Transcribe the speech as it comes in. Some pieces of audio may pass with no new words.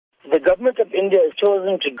The government of India has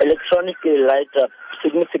chosen to electronically light up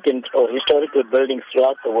significant or historical buildings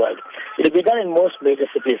throughout the world. It will be done in most major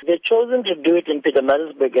cities. They've chosen to do it in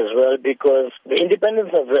Pietermarizburg as well because the independence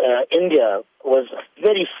of India was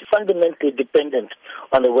very fundamentally dependent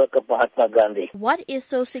on the work of Mahatma Ghandi. What is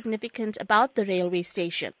so significant about the railway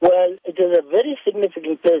station? Well, it is a very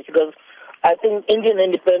significant place because I think Indian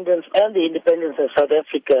independence and the independence of South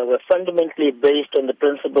Africa were fundamentally based on the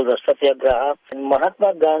principles of Satyagraha. And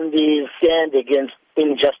Mahatma Gandhi's stand against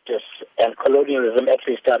injustice and colonialism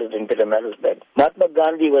actually started in Pietermarizburg. Mahatma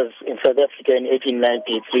Gandhi was in South Africa in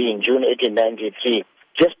 1893, in June 1893,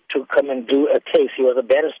 just to come and do a case. He was a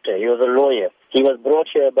barrister, he was a lawyer. He was brought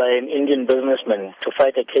here by an Indian businessman to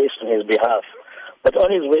fight a case on his behalf. But on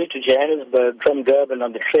his way to Johannesburg from Durban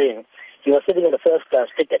on the train, he was sitting in a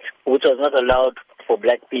first-class ticket, which was not allowed for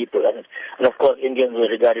black people. And of course, Indians were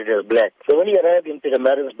regarded as black. So when he arrived in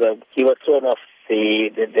Pietermarizburg, he was thrown off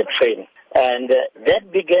the train. And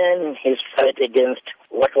that began his fight against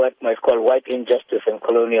what one might call white injustice and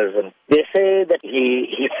colonialism. They say that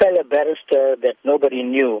he fell a barrister that nobody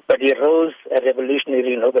knew, but he rose a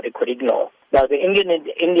revolutionary nobody could ignore. Now, the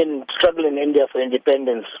Indian struggle in India for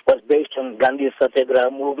independence was based on Gandhi's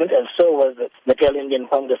Satyagraha movement, and so was the Natal Indian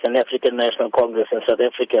Congress and African National Congress in South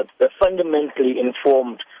Africa. Were fundamentally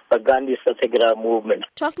informed by Gandhi's Satyagraha movement.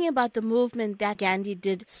 Talking about the movement that Gandhi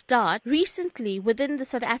did start, recently within the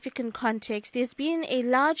South African context, there's been a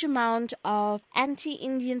large amount of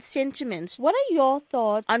anti-Indian sentiments. What are your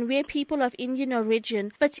thoughts on where people of Indian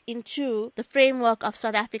origin fit into the framework of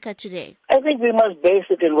South Africa today? I think we must base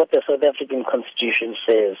it in what the South African Constitution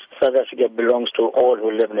says. South Africa belongs to all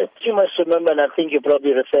who live in it. You must remember, and I think you're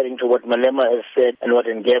probably referring to what Malema has said and what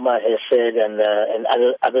Ngema has said and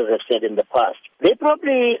others have said in the past. They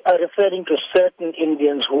probably are referring to certain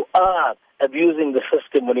Indians who are abusing the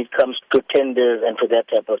system when it comes to tenders and to that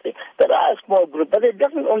type of thing. There are a small group, but it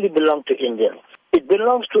doesn't only belong to Indians. It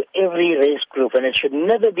belongs to every race group, and it should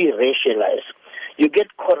never be racialized. You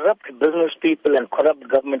get corrupt business people and corrupt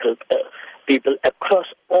governmental people across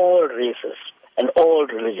all races and all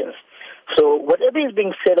religions. So whatever is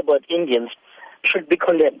being said about Indians should be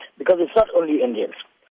condemned, because it's not only Indians.